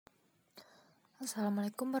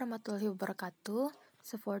Assalamualaikum warahmatullahi wabarakatuh.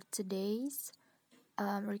 So for today's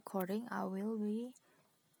recording, I will be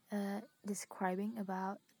describing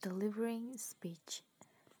about delivering speech.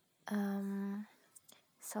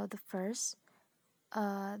 So the first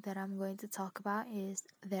that I'm going to talk about is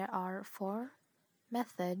there are 4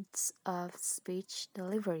 methods of speech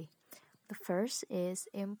delivery. The first is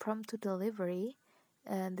impromptu delivery,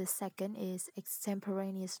 and the second is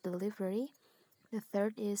extemporaneous delivery. The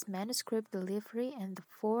third is manuscript delivery, and the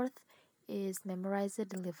fourth is memorized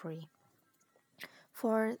delivery.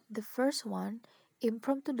 For the first one,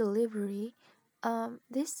 impromptu delivery,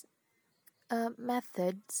 this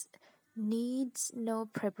methods needs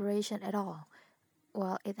no preparation at all.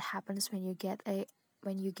 Well, it happens when you get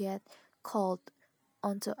called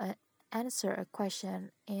onto answer a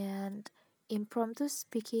question, and impromptu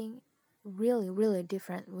speaking really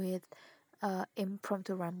different with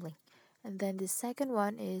impromptu rambling. And then the second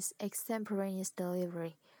one is extemporaneous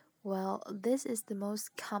delivery. Well, this is the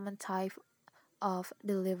most common type of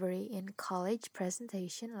delivery in college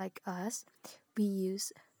presentation like us. We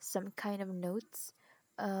use some kind of notes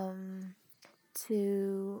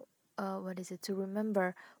to to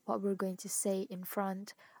remember what we're going to say in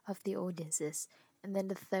front of the audiences. And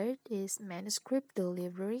then the third is manuscript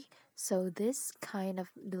delivery. So this kind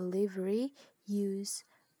of delivery use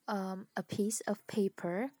a piece of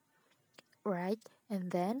paper, right? And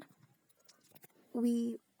then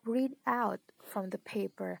we read out from the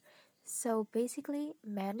paper. So basically,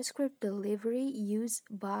 manuscript delivery used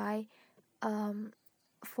by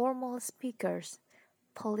formal speakers,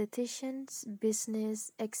 politicians,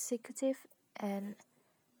 business executive, and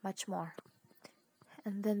much more.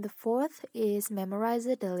 And then the fourth is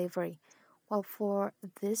memorizer delivery. Well, for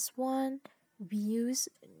this one, we use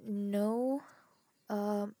no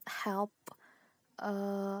help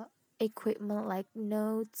equipment like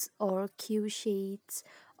notes or cue sheets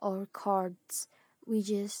or cards. We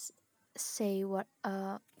just say what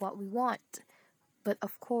we want. But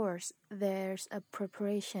of course, there's a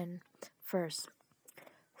preparation first.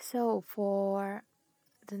 So for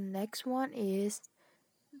the next one is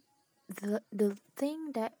the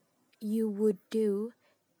thing that you would do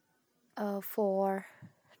for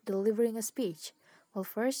delivering a speech. Well,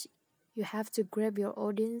 first you have to grab your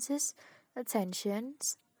audience's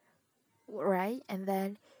attentions, right? And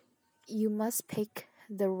then you must pick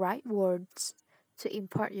the right words to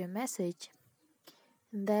impart your message.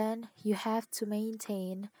 And then you have to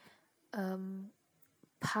maintain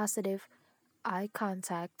positive eye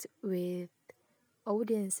contact with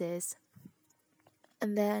audiences.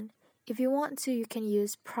 And then if you want to, you can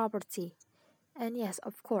use property. And yes,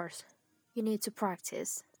 of course, you need to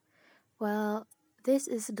practice. Well, this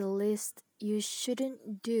is the list you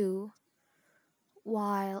shouldn't do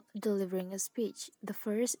while delivering a speech. The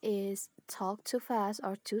first is talk too fast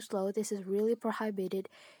or too slow. This is really prohibited.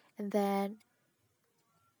 And then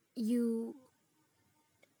you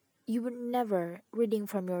would never reading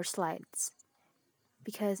from your slides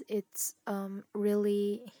because it's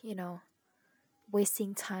really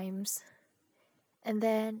wasting times. And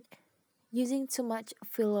then using too much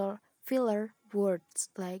filler words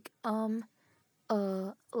like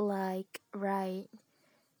like, right,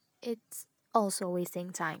 it's also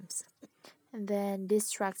wasting times. And then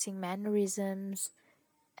distracting mannerisms,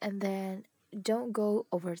 and then don't go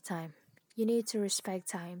over time. You need to respect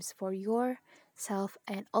times for yourself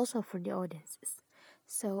and also for the audiences.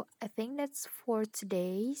 So I think that's for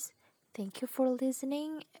today's. Thank you for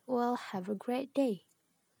listening. Well, have a great day.